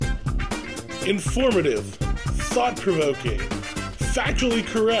informative, thought-provoking, factually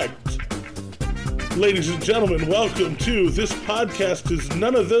correct. Ladies and gentlemen, welcome to This Podcast Is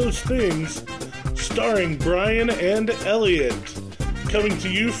None of Those Things, starring Brian and Elliot. Coming to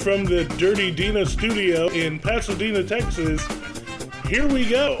you from the Dirty Dina studio in Pasadena, Texas. Here we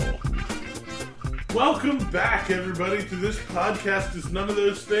go. Welcome back, everybody, to This Podcast Is None of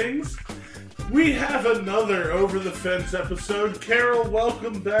Those Things. We have another Over the Fence episode. Carol,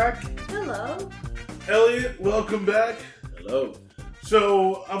 welcome back. Hello. Elliot, welcome back. Hello.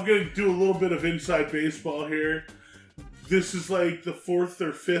 So, I'm going to do a little bit of inside baseball here. This is like the fourth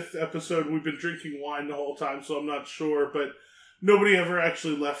or fifth episode. We've been drinking wine the whole time, so I'm not sure, but nobody ever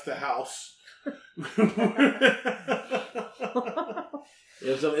actually left the house.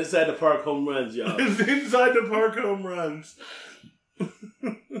 There's some inside the park home runs, y'all. It's inside the park home runs.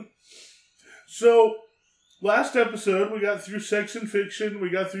 So, last episode, we got through sex and fiction, we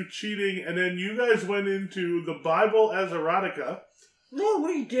got through cheating, and then you guys went into the Bible as erotica. No,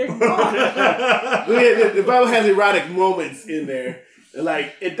 we did not. The Bible has erotic moments in there.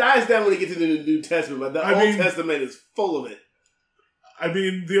 Like, it dies down when you get to the New Testament, but the Old Testament is full of it. I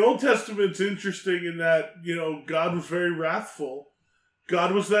mean, the Old Testament's interesting in that, God was very wrathful.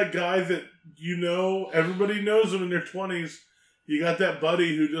 God was that guy that, everybody knows him in their 20s. You got that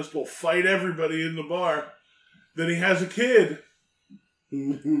buddy who just will fight everybody in the bar. Then he has a kid.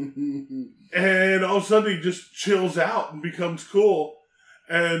 And all of a sudden he just chills out and becomes cool.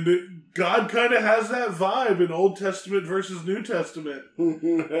 And God kind of has that vibe in Old Testament versus New Testament.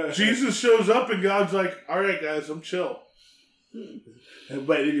 Jesus shows up and God's like, all right, guys, I'm chill.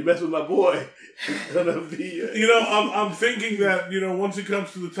 But if you mess with my boy, it's gonna be... I'm thinking that, once it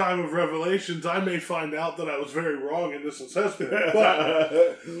comes to the time of Revelations, I may find out that I was very wrong in this assessment.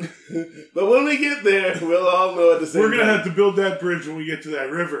 But when we get there, we'll all know at the same time. We're going to have to build that bridge when we get to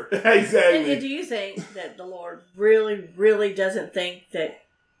that river. Exactly. And do you think that the Lord really, really doesn't think that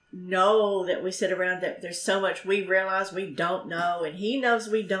we sit around that there's so much we realize we don't know, and He knows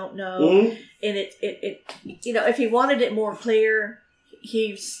we don't know, and it if He wanted it more clear,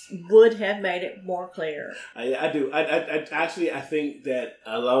 He would have made it more clear. I do. I think that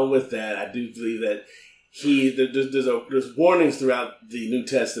along with that, I do believe that there's warnings throughout the New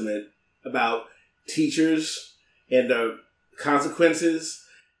Testament about teachers and the consequences,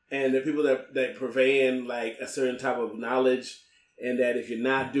 and the people that purveying like a certain type of knowledge. And that if you're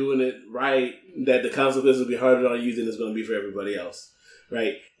not doing it right, that the consequences will be harder on you than it's going to be for everybody else,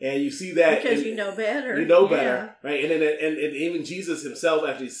 right? And you see that because you know better. You know better, right? And then and even Jesus himself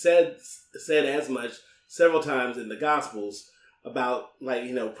actually said as much several times in the Gospels about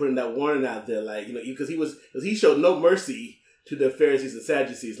putting that warning out there, because he showed no mercy to the Pharisees and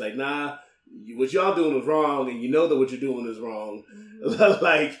Sadducees, like what y'all doing is wrong, and you know that what you're doing is wrong,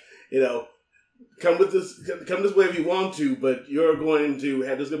 Come this way if you want to, but there's going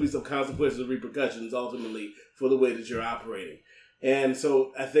to be some consequences and repercussions ultimately for the way that you're operating. And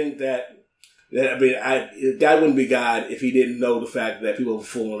so I think that God wouldn't be God if He didn't know the fact that people are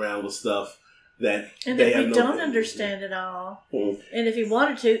fooling around with stuff that they have no... And if we don't understand it all, and if He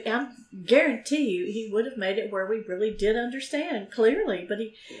wanted to, I guarantee you, He would have made it where we really did understand clearly, but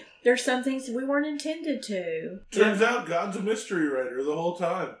there's some things that we weren't intended to. Turns out God's a mystery writer the whole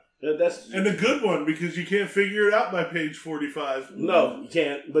time. And a good one, because you can't figure it out by page 45. No, you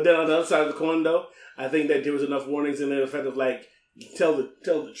can't. But then on the other side of the coin, though, I think that there was enough warnings in there, the fact of tell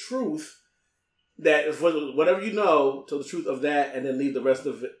the truth, that whatever you know, tell the truth of that, and then leave the rest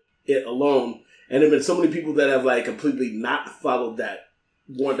of it alone. And there have been so many people that have completely not followed that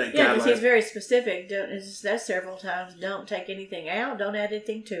guideline. Yeah, because He's very specific. That's several times. Don't take anything out. Don't add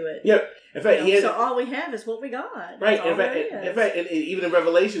anything to it. Yeah. In fact, so all we have is what we got. Right. In fact, and even in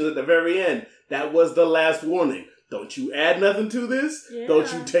Revelations at the very end, that was the last warning. Don't you add nothing to this. Yeah. Don't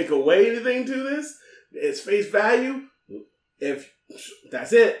you take away anything to this. It's face value. If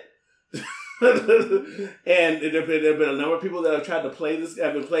that's it. And there have been a number of people that have tried to play this.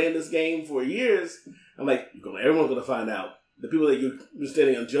 Have been playing this game for years. I'm like, everyone's going to find out. The people that you're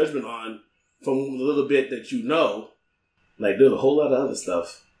standing on judgment on from the little bit that you know, there's a whole lot of other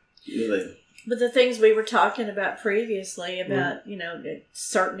stuff. But the things we were talking about previously about,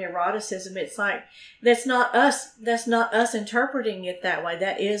 certain eroticism, it's like, that's not us interpreting it that way.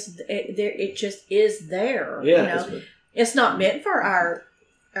 That is, it just is there. Yeah. It's not meant for our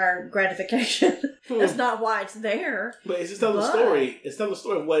gratification. That's not why it's there. But it's just telling the story. It's telling the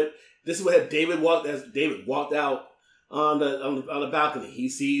story of what David walked out on the balcony. He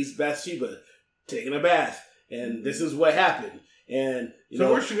sees Bathsheba taking a bath, and this is what happened. And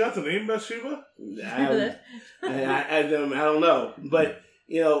where she got the name Bathsheba? I don't know, but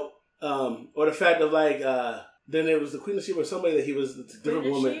or the fact of like, then there was the Queen of Sheba, or somebody that he was a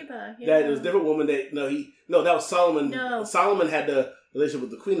different woman. Sheba, yeah. That it was a different woman that that was Solomon. No. Solomon had the relationship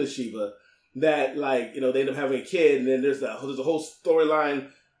with the Queen of Sheba. That they end up having a kid, and then there's a whole storyline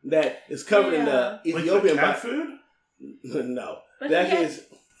that is covered in the Ethiopian cat food. No, but that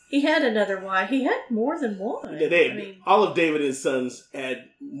he had another wife. He had more than one. All of David and his sons had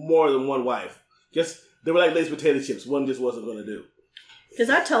more than one wife. Just they were like Lay's potato chips. One just wasn't going to do. Because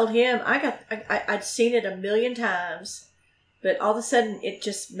I told him I'd seen it a million times, but all of a sudden it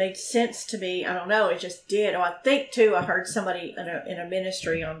just made sense to me. I don't know, it just did. I think too. I heard somebody in a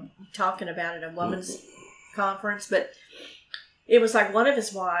ministry talking about it, a women's conference, but it was like one of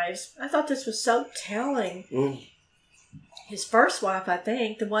his wives. I thought this was so telling. His first wife, I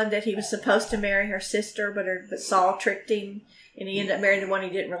think, the one that he was supposed to marry her sister, but Saul tricked him, and he ended up marrying the one he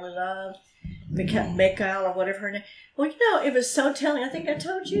didn't really love, Michal or whatever her name. Well, it was so telling. I think I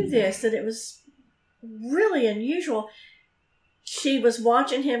told you this, that it was really unusual. She was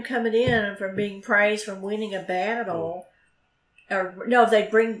watching him coming in from being praised from winning a battle. Or no, they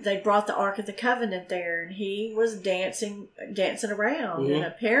brought the Ark of the Covenant there, and he was dancing around, and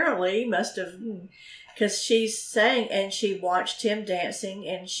apparently must have, because she's saying, and she watched him dancing,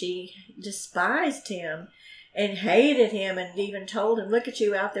 and she despised him, and hated him, and even told him, "Look at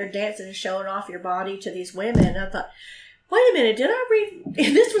you out there dancing and showing off your body to these women." And I thought, wait a minute, did I read?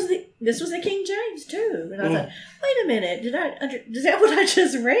 And this was the King James too, and I thought, wait a minute, is that what I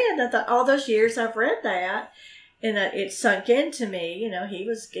just read? And I thought, all those years I've read that. And it sunk into me, he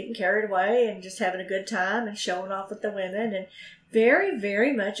was getting carried away and just having a good time and showing off with the women, and very,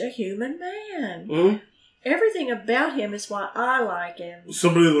 very much a human man. Everything about him is why I like him.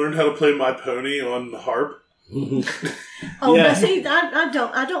 Somebody learned how to play My Pony on the harp. But see,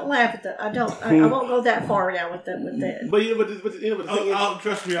 I don't laugh at that. I won't go that far now with that. But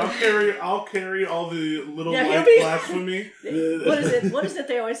trust me, I'll carry all the little light blasphemy. What is it?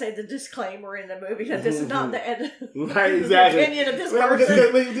 They always say the disclaimer in the movie that this is not the opinion of this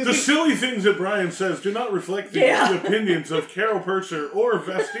person. The silly things that Brian says do not reflect the opinions of Carol Purser or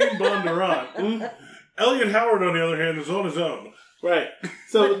Vestine Bondurant. Elliot Howard, on the other hand, is on his own. Right.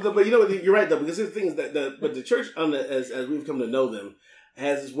 So, but you're right though, because the thing is that the church, as we've come to know them,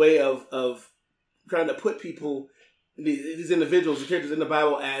 has this way of trying to put people, these individuals, the characters in the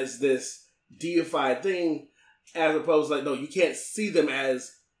Bible, as this deified thing, as opposed to no, you can't see them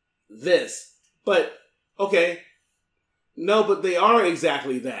as this. But okay, no, but they are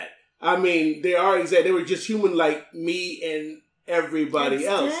exactly that. I mean, they were just human like me and everybody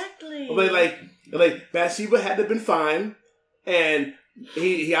else. But like Bathsheba had to have been fine. And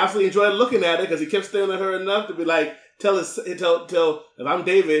he obviously enjoyed looking at her because he kept staring at her enough to be like, tell if I'm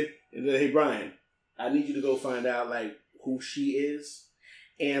David, and then, hey Brian, I need you to go find out who she is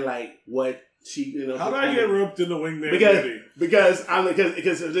and what she How did I get roped in the wingman because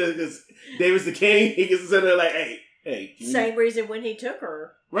David's the king. He gets to sit there hey. Same reason when he took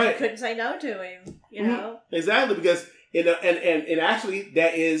her, right? She couldn't say no to him. Exactly, because and actually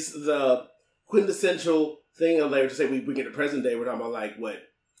that is the quintessential thing of to say we get to present day, we're talking about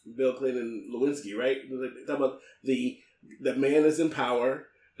Bill Clinton and Lewinsky, right? We're talking about the man that's in power,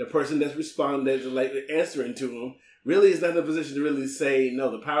 the person that's responding, answering to him, really is not in a position to really say no.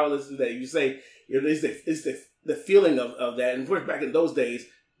 The powerlessness that you say it's the feeling of that. And of course, back in those days,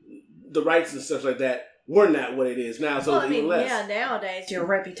 the rights and stuff like that were not what it is now. So even less. Yeah, nowadays your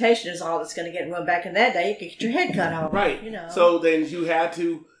reputation is all that's going to get run. Back in that day, you could get your head cut off, right? So then you had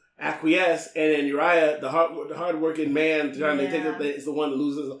to acquiesce, and then Uriah, the hard-working man trying to take up, is the one that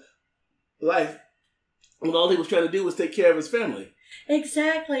loses life. And all he was trying to do was take care of his family.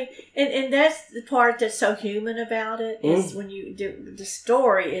 Exactly, and that's the part that's so human about it. Is when you do the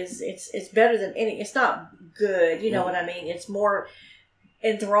story it's better than any. It's not good, you know what I mean. It's more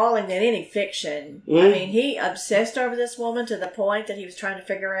enthralling than any fiction. I mean, he obsessed over this woman to the point that he was trying to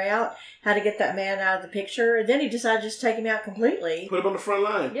figure out how to get that man out of the picture, and then he decided to just take him out completely. Put him on the front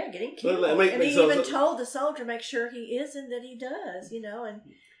line. Yeah, get him killed. And he even told the soldier, make sure he is and that he does, and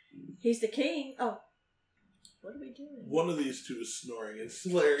he's the king. Oh, what are we doing? One of these two is snoring. It's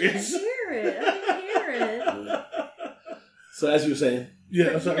hilarious. I didn't hear it. So as you were saying.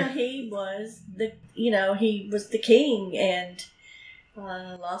 Yeah, sorry. He was the king, and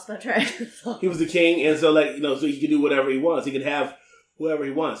lost my track of thought. He was the king, and so so he could do whatever he wants. He could have whoever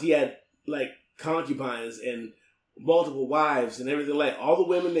he wants. He had concubines and multiple wives and everything, all the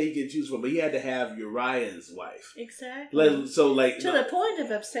women that he could choose from. But he had to have Uriah's wife. Exactly. To the point of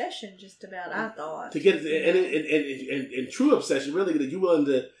obsession, just about. I thought to get and true obsession, really, that you're willing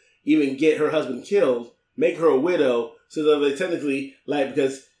to even get her husband killed, make her a widow, so that they technically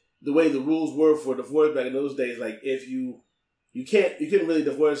because the way the rules were for divorce back in those days, like if you couldn't really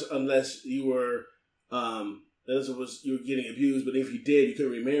divorce unless you were unless you were getting abused, but if you did, you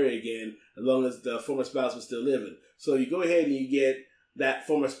couldn't remarry again as long as the former spouse was still living. So you go ahead and you get that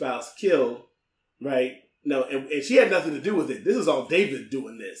former spouse killed, right? No, and she had nothing to do with it. This is all David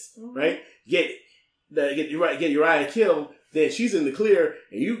doing this, right? Get Uriah killed, then she's in the clear,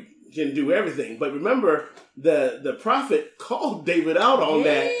 and you can do everything. But remember, the prophet called David out on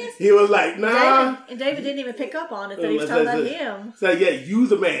that. He was like, nah. David didn't even pick up on it, that he was talking about him. So yeah, you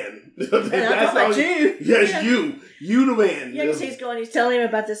the man. That's all you. Yes, you the man. Yeah, because he's telling him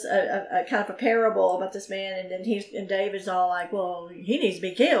about this kind of a parable about this man, and then David's all like, well, he needs to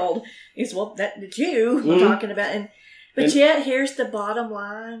be killed. He's, well, that's you we're talking about. But yet, here's the bottom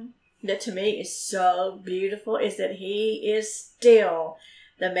line that to me is so beautiful, is that he is still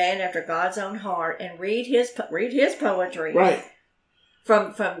the man after God's own heart, and read his poetry. Right.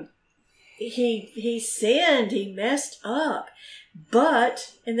 From he sinned, he messed up,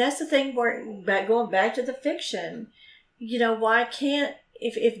 but, and that's the thing where going back to the fiction, why can't,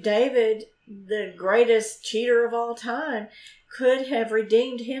 if David, the greatest cheater of all time, could have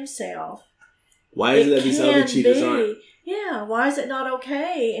redeemed himself, why is it that these other cheaters aren't? Yeah, why is it not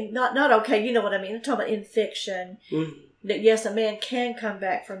okay? And not okay, you know what I mean? I'm talking about in fiction. That yes, a man can come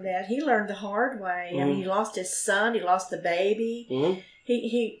back from that. He learned the hard way. I mean, he lost his son. He lost the baby.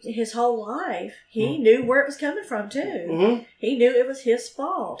 He his whole life, he knew where it was coming from too. He knew it was his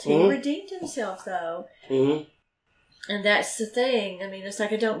fault. He redeemed himself though. And that's the thing. I mean, it's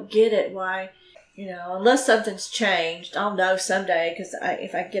like I don't get it. Why, unless something's changed, I'll know someday. Because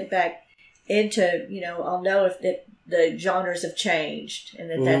if I get back into, I'll know if the genres have changed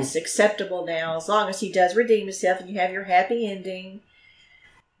and that's acceptable now, as long as he does redeem himself and you have your happy ending.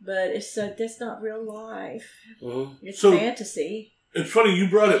 But that's not real life. It's fantasy. It's funny you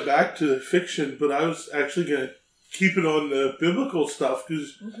brought it back to fiction, but I was actually going to keep it on the biblical stuff,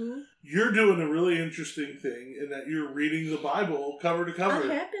 because you're doing a really interesting thing in that you're reading the Bible cover to cover.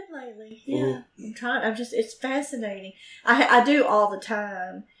 I have been lately. Yeah, I'm trying. it's fascinating. I do all the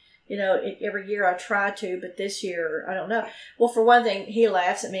time. Every year I try to, but this year, I don't know. Well, for one thing, he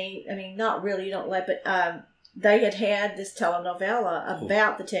laughs at me. I mean, not really, you don't laugh, but they had this telenovela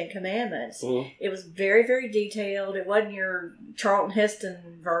about the Ten Commandments. It was very, very detailed. It wasn't your Charlton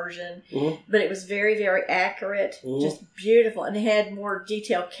Heston version, but it was very, very accurate, just beautiful, and it had more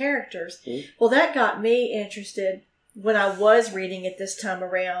detailed characters. Well, that got me interested when I was reading it this time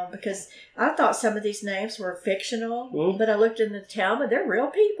around, because I thought some of these names were fictional, but I looked in the Talmud, they're real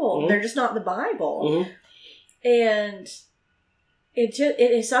people. They're just not in the Bible. And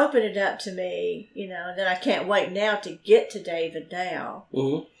it's opened it up to me, and then I can't wait now to get to David now.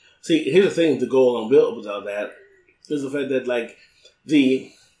 See, here's the thing to go along with all that, is the fact that, like,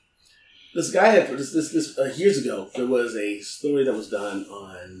 this guy had, this years ago, there was a story that was done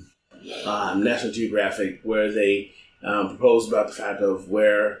on National Geographic where they proposed about the fact of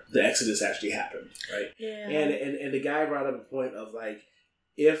where the Exodus actually happened, right? Yeah. And the guy brought up a point of, like,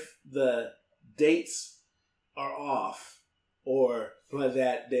 if the dates are off or like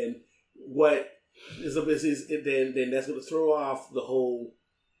that, then what is then that's going to throw off the whole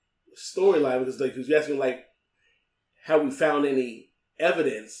storyline, because you're asking, like, have we found any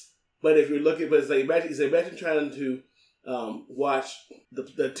evidence? But if you're looking, but it's like imagine trying to watch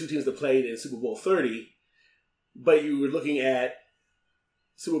the two teams that played in Super Bowl 30, but you were looking at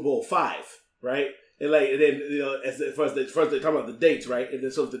Super Bowl 5, right? And then as far as they're talking about the dates, right? And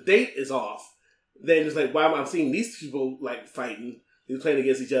then so if the date is off, then it's like, why am I seeing these people like fighting, they're playing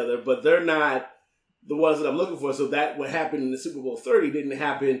against each other, but they're not the ones that I'm looking for. So that what happened in the Super Bowl 30 didn't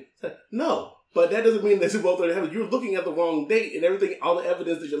happen. No. But that doesn't mean that Super Bowl 30 happened. You're looking at the wrong date, and everything, all the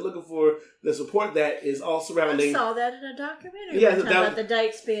evidence that you're looking for that support that is all surrounding. I saw that in a documentary. About the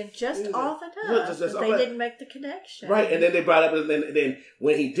dates being just off enough, but they didn't make the connection. Right, and then they brought up, and then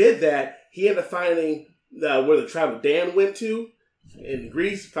when he did that, he ended up finding where the tribe of Dan went to in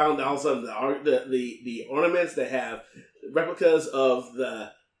Greece. Found also the ornaments that have replicas of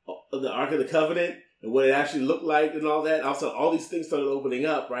the Ark of the Covenant and what it actually looked like and all that. Also, all these things started opening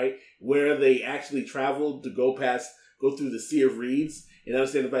up, right? Where they actually traveled to go through the Sea of Reeds, and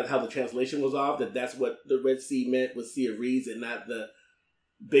understand about how the translation was off, that's what the Red Sea meant with Sea of Reeds and not the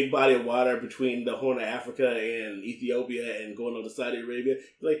big body of water between the Horn of Africa and Ethiopia and going on to Saudi Arabia.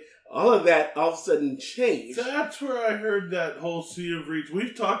 Like, all of that all of a sudden changed. That's where I heard that whole Sea of Reeds.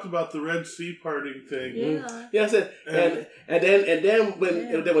 We've talked about the Red Sea parting thing. Yeah. Yeah, I said, and then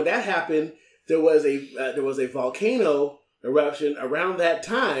when that happened, there was a volcano eruption around that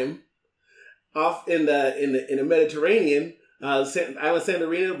time off in the Mediterranean Island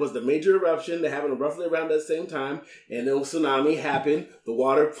Santorini was the major eruption that happened roughly around that same time, and then tsunami happened. The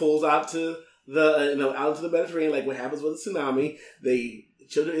water pulls out to out into the Mediterranean, like what happens with a tsunami. The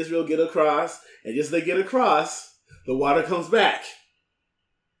children of Israel get across, and just as they get across, the water comes back.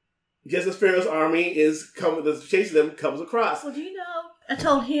 Just as Pharaoh's army is chasing them, comes across. Well, do you know? I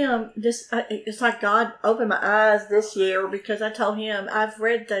told him this. It's like God opened my eyes this year because I told him I've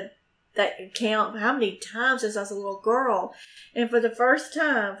read that account how many times since I was a little girl, and for the first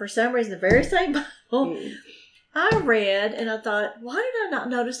time, for some reason, the very same Bible I read, and I thought, why did I not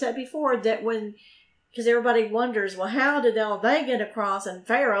notice that before? That because everybody wonders, well, how did they get across? And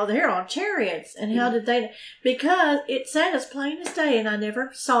Pharaoh, they're on chariots, and how did they? Because it said as plain as day, and I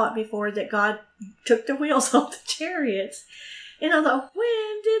never saw it before that God took the wheels off the chariots. And I thought,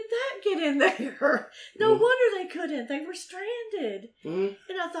 when did that get in there? No wonder they couldn't. They were stranded. And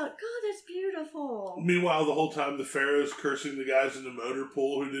I thought, God, that's beautiful. Meanwhile, the whole time the Pharaoh's cursing the guys in the motor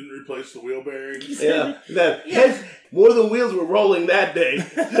pool who didn't replace the wheel bearings. Heads, more than wheels were rolling that day.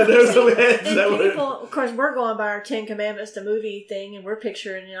 There's some heads and that people, of course, we're going by our 10 Commandments, the movie thing, and we're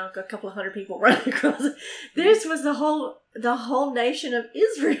picturing, a couple of hundred people running across it. This was the whole nation of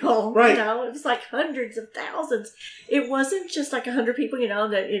Israel. Right. It was like hundreds of thousands. It wasn't just like 100 people,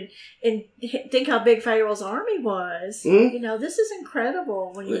 that and think how big Pharaoh's army was. This is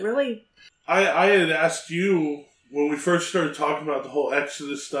incredible when you really... I had asked you when we first started talking about the whole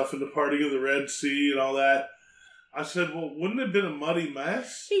Exodus stuff and the parting of the Red Sea and all that. I said, well, wouldn't it have been a muddy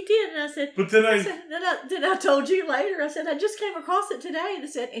mess? He did, and I said... But then I told you later, I said, I just came across it today,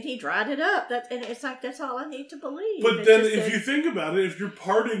 and he dried it up. And it's like, that's all I need to believe. But then if you think about it, if you're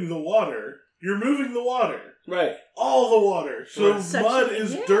parting the water, you're moving the water. Right. All the water. So mud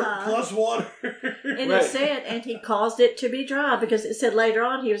is dirt plus water. And it said, and he caused it to be dry, because it said later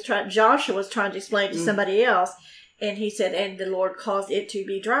on, Joshua was trying to explain to somebody else, and he said, and the Lord caused it to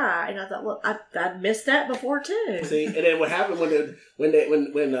be dry. And I thought, well, I missed that before too. See, and then what happened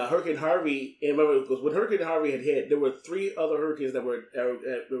when Hurricane Harvey, and remember, because when Hurricane Harvey had hit, there were 3 other hurricanes that were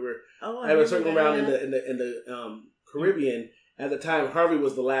circling around in the Caribbean. At the time, Harvey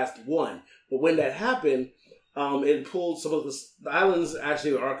was the last one. But when that happened, it pulled some of the islands,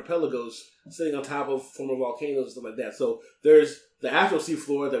 actually are archipelagos, sitting on top of former volcanoes and stuff like that. So there's the actual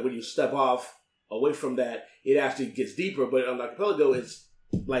seafloor that when you step off away from that, it actually gets deeper. But on the archipelago, it's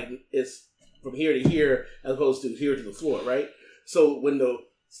from here to here as opposed to here to the floor, right? So when the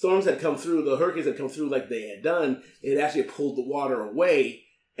storms had come through, the hurricanes had come through like they had done, it actually pulled the water away.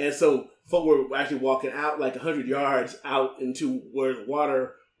 And so folk were actually walking out like 100 yards out into where the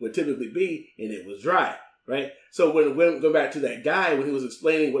water would typically be, and it was dry, right? So when going back to that guy, when he was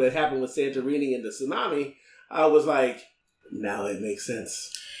explaining what had happened with Santorini and the tsunami, I was like, now it makes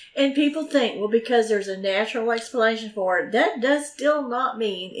sense. And people think, well, because there's a natural explanation for it, that does still not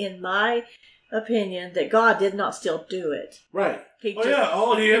mean, in my opinion, that God did not still do it. Right.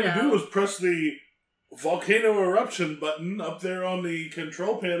 All he had to do was press the volcano eruption button up there on the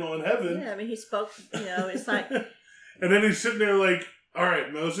control panel in heaven. Yeah, I mean, he spoke, it's like... And then he's sitting there like, all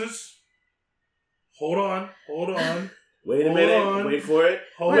right, Moses, hold on. Wait a minute. Wait for it.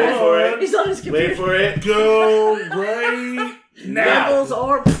 Hold on. He's on his computer. Wait for it. Go right now.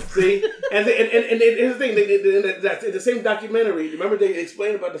 See? And here's the thing. In the same documentary, remember they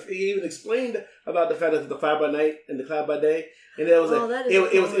explained about he even explained about the fact that the fire by night and the cloud by day. And it was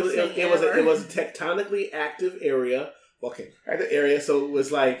it was a tectonically active area. Okay. Active area. So it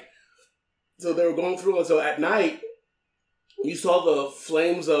was like, so they were going through, and so at night, you saw the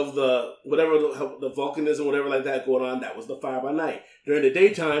flames of the volcanism, whatever like that going on. That was the fire by night. During the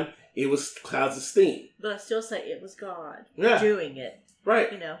daytime, it was clouds of steam. But I still say it was God doing it.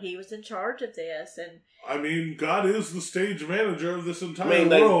 Right. He was in charge of this. And I mean, God is the stage manager of this entire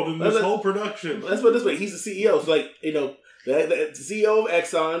world and this whole production. Let's put it this way. He's the CEO. So the CEO of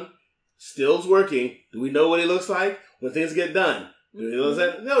Exxon still's working. Do we know what he looks like when things get done? You know what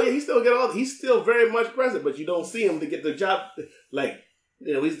I'm saying? No, yeah, he's still very much present, but you don't see him to get the job. When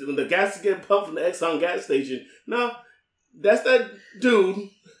the gas is getting pumped from the Exxon gas station. No, that's that dude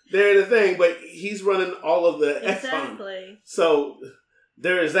there, the thing, but he's running all of the Exxon. So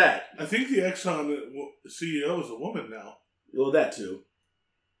there is that. I think the Exxon CEO is a woman now. Well, that too.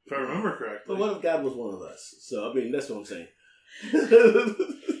 If I remember correctly. But what if God was one of us? So, I mean, that's what I'm saying.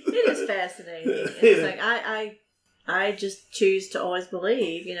 It is fascinating. It's like, I just choose to always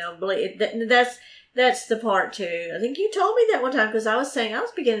believe, that's the part too. I think you told me that one time because I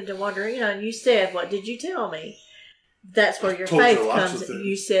was beginning to wonder, and you said, what did you tell me? that's where your faith comes in.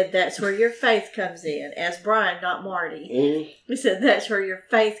 You said that's where your faith comes in. Ask Brian, not Marty. He said that's where your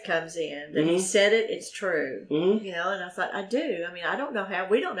faith comes in. That he said it, it's true. You know, and I thought, I do. I mean, I don't know how.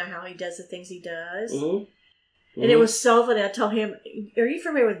 We don't know how he does the things he does. And it was so funny. I told him, are you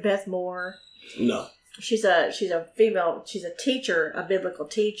familiar with Beth Moore? No. She's a female, she's a teacher, a biblical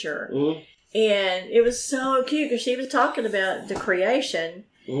teacher. And it was so cute because she was talking about the creation.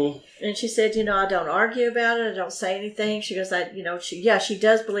 And she said, you know, I don't argue about it. I don't say anything. She goes, she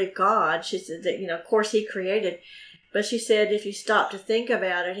does believe God. She said that, you know, of course he created. But she said, if you stop to think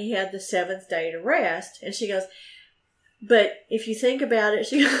about it, he had the seventh day to rest. And she goes, but if you think about it,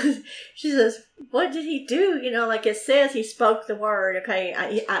 she says, what did he do? You know, like it says, he spoke the word.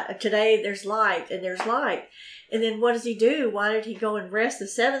 Okay, today there's light and there's light. And then what does he do? Why did he go and rest the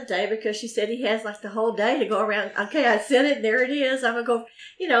seventh day? Because she said he has like the whole day to go around. Okay, I said it. There it is. I'm going to go,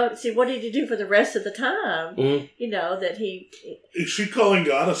 you know, see, what did he do for the rest of the time? You know, that he... Is she calling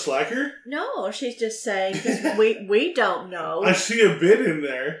God a slacker? No, she's just saying, because we don't know. I see a bit in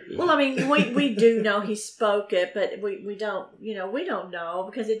there. Well, I mean, we do know he spoke it, but we don't, you know, we don't know,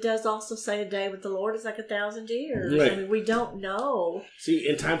 because it does also say a day with the Lord is like 1,000 years. Right. I mean, we don't know. See,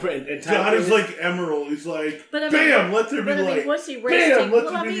 in time God is like Emerald. He's like, but I mean, bam, let there be light. I mean, what's he resting? Bam, let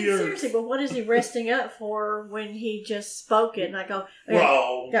well, there I be mean, the earth. seriously, but what is he resting up for when he just spoke it? And I go,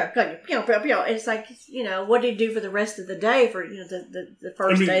 wow. And it's like, you know, what did he do for the rest of the day? For, you know, the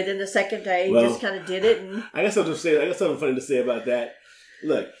first day, then the second day, he just kind of did it. And I got something to say. I got something funny to say about that.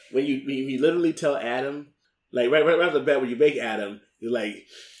 Look, when you literally tell Adam, like right off the bat, when you make Adam, you're like,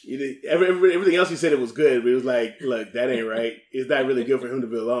 everything else you said it was good, but it was like, look, that ain't right. It's not really good for him to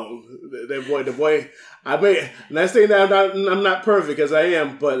be alone. The boy. I'm not saying that I'm not perfect, because I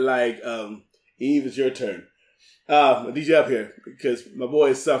am, but like, Eve, it's your turn. I need you up here because my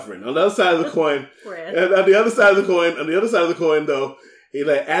boy is suffering. On the other side of the coin, on the other side of the coin, though, he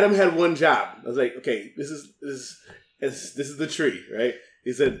like Adam had one job. I was like, okay, this is the tree, right?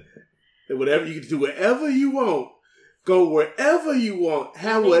 He said, whatever you can do, whatever you want. Go wherever you want.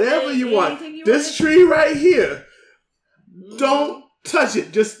 Have whatever you want. This tree right here, don't touch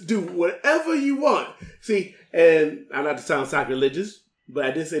it. Just do whatever you want. See, and I'm not to sound sacrilegious, but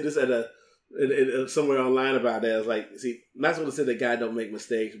I did say this at somewhere online about that. I was like, see, Maxwell said that God don't make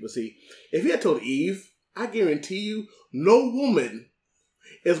mistakes, but see, if he had told Eve, I guarantee you, no woman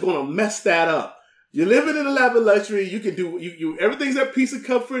is going to mess that up. You're living in a lap of luxury. You can do you everything's at peace and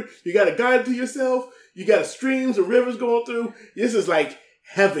comfort. You got a garden to yourself. You got streams and rivers going through. This is like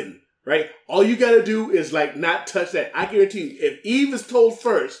heaven, right? All you got to do is like not touch that. I guarantee you, if Eve is told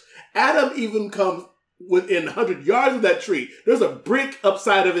first, Adam even comes within 100 yards of that tree. There's a brick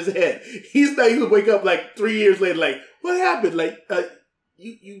upside of his head. He's not even wake up like 3 years later, like, what happened? Like,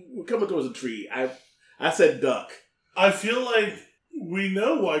 you were coming towards a tree. I said duck. I feel like we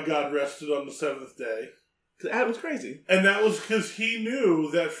know why God rested on the seventh day. Because Adam's crazy. And that was because he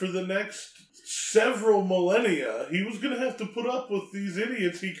knew that for the next several millennia, he was going to have to put up with these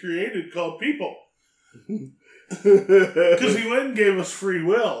idiots he created called people. Because he went and gave us free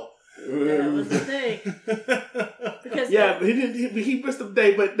will. That was the thing. Because but he didn't. He messed up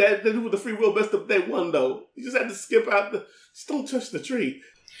day, but that with the free will messed up day one though. He just had to skip out just don't touch the tree.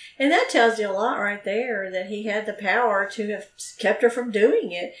 And that tells you a lot right there, that he had the power to have kept her from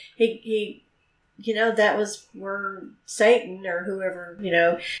doing it. He you know, that was where Satan or whoever, you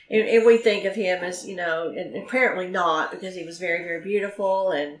know, and we think of him as, you know, and apparently not, because he was very, very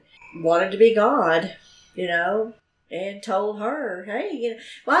beautiful and wanted to be God, you know, and told her, hey, you know.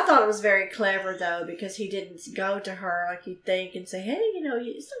 Well, I thought it was very clever, though, because he didn't go to her like you'd think and say, hey, you know,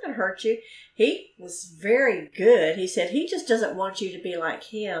 it's not going to hurt you. He was very good. He said he just doesn't want you to be like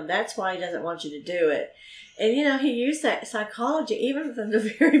him. That's why he doesn't want you to do it. And, you know, he used that psychology even from the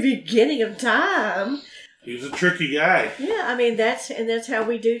very beginning of time. He's a tricky guy. Yeah, I mean, that's how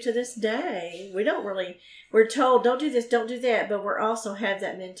we do to this day. We don't really, we're told, don't do this, don't do that, but we're also have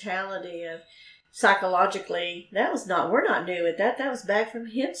that mentality of psychologically, we're not new at that. That was back from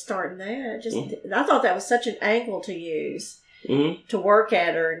him starting that. I thought that was such an angle to use to work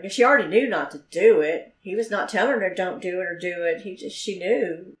at her. And she already knew not to do it. He was not telling her don't do it or do it. She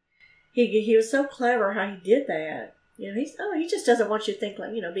knew. He was so clever how he did that. You know, he just doesn't want you to think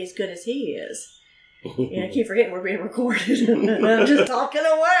like, you know, be as good as he is. You know, I keep forgetting we're being recorded. I'm just talking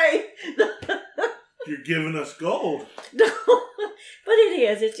away. You're giving us gold. No, but it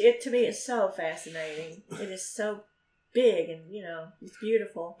is. It to me, it's so fascinating. It is so big and, you know, it's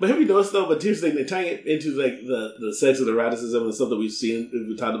beautiful. But have you noticed though? But here's the thing: they're tying it into like the sex of eroticism and stuff that we've seen.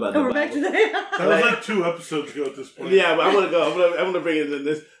 We talked about. Oh, we're back to that. That was like 2 episodes ago at this point. Yeah, but I want to go. I'm gonna bring it in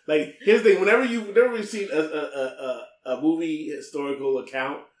this. Like, here's the thing: whenever we've seen movie historical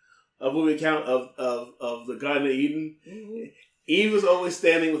account, of the Garden of Eden. Mm-hmm. Eve was always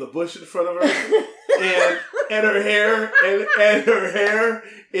standing with a bush in front of her, and her hair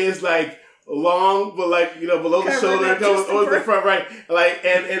is like long, but like below the shoulder, going over the front, right? Like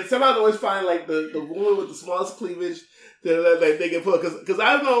and somehow I always find like the woman with the smallest cleavage that like they can pull, because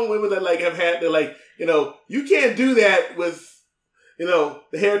I've known women that like have had, they're like, you can't do that with the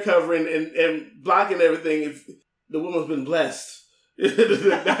hair covering and blocking everything if the woman's been blessed. that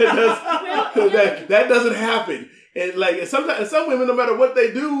doesn't happen. And like sometimes some women, no matter what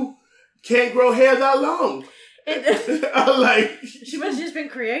they do, can't grow hair that long. Like she must have just been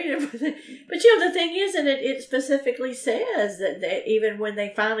creative with it. But the thing is, and it specifically says that even when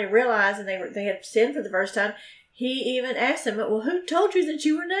they finally realized and they had sinned for the first time, he even asked them, "Well, who told you that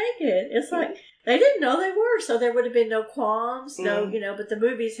you were naked?" It's like they didn't know they were, so there would have been no qualms, But the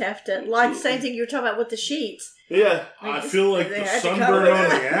movies have to, like the same thing you were talking about with the sheets. Yeah, I feel like the sunburn on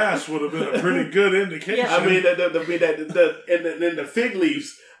the ass would have been a pretty good indication. Yeah. I mean, the fig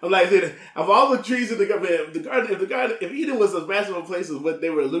leaves. I'm like, of all the trees in the garden, if Eden was as massive a place as what they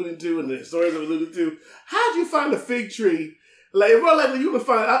were alluding to and the historians were alluding to, how'd you find a fig tree? Like, more likely you would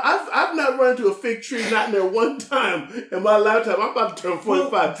find. I've not run into a fig tree not in there one time in my lifetime. I'm about to turn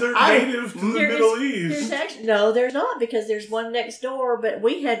 45. Well, they're native to the Middle East. No, there's not, because there's one next door, but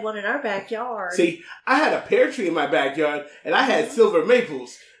we had one in our backyard. See, I had a pear tree in my backyard, and I had silver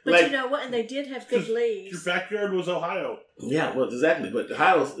maples. But you know what? And they did have big leaves. Your backyard was Ohio. Yeah, well, exactly. But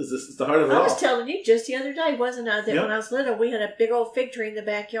Ohio is the heart of it all. I was telling you just the other day, wasn't I, that when I was little, we had a big old fig tree in the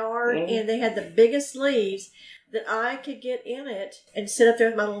backyard, and they had the biggest leaves that I could get in it and sit up there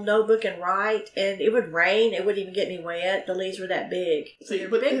with my little notebook and write, and it would rain. It wouldn't even get me wet. The leaves were that big. So they're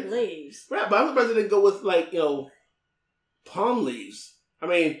big leaves. Right, but I'm surprised they didn't go with, like, palm leaves. I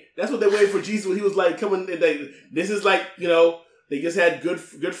mean, that's what they waited for Jesus when he was, like, coming. This is, like, they just had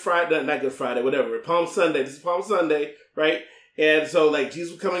Good Friday, not Good Friday, whatever, Palm Sunday. This is Palm Sunday, right? And so, like,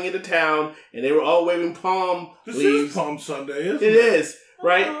 Jesus was coming into town, and they were all waving palm leaves. This is Palm Sunday, isn't it? It is,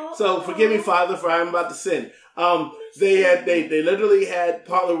 right? So, forgive me, Father, for I am about to sin. They literally had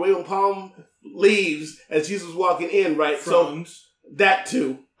waving palm leaves as Jesus was walking in, right? Fronds. So that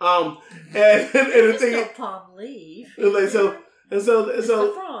too. And the thing is, palm leaf. It's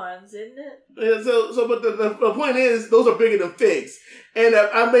the fronds, isn't it? And but the point is, those are bigger than figs. And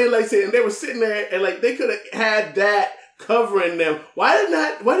I made and they were sitting there, and like they could have had that covering them. Why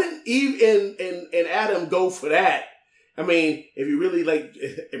didn't Eve and Adam go for that? I mean, if you really like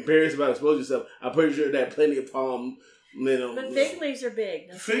embarrassed about exposing yourself, I'm pretty sure that plenty of palm. But fig leaves are big.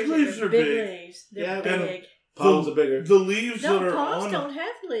 No, fig leaves are big. Leaves. They're big. Palms are bigger. The leaves that are palms on don't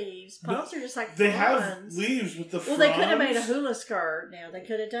have leaves. Palms are just like they fronds. have leaves with the fronds. Well, they could have made a hula skirt. Now they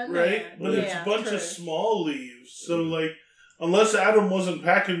could have done right? that. But it's a bunch of small leaves. So like, unless Adam wasn't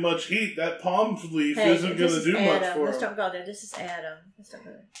packing much heat, that palm leaf isn't going to do much for him. Let's don't go there. This is Adam. Let's don't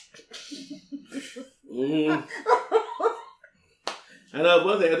go there. I know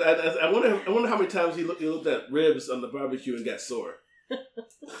one thing. I wonder how many times he looked at ribs on the barbecue and got sore.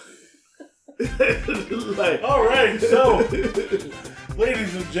 All right, so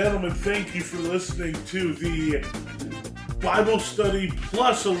ladies and gentlemen, thank you for listening to the Bible study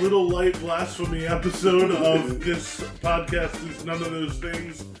plus a little light blasphemy episode of this podcast is None of Those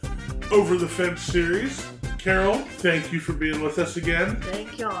Things Over the Fence series. Carol, thank you for being with us again.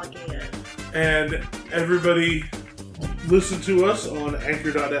 Thank y'all again. And everybody, listen to us on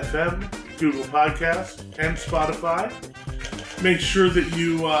Anchor.fm, Google Podcast, and Spotify. Make sure that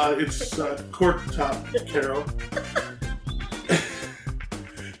you, it's cork top, Carol.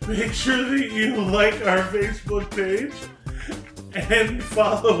 Make sure that you like our Facebook page and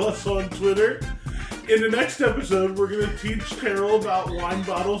follow us on Twitter. In the next episode, we're going to teach Carol about wine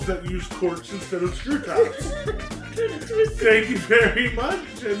bottles that use corks instead of screw tops. Thank you very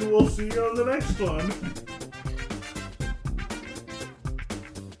much, and we'll see you on the next one.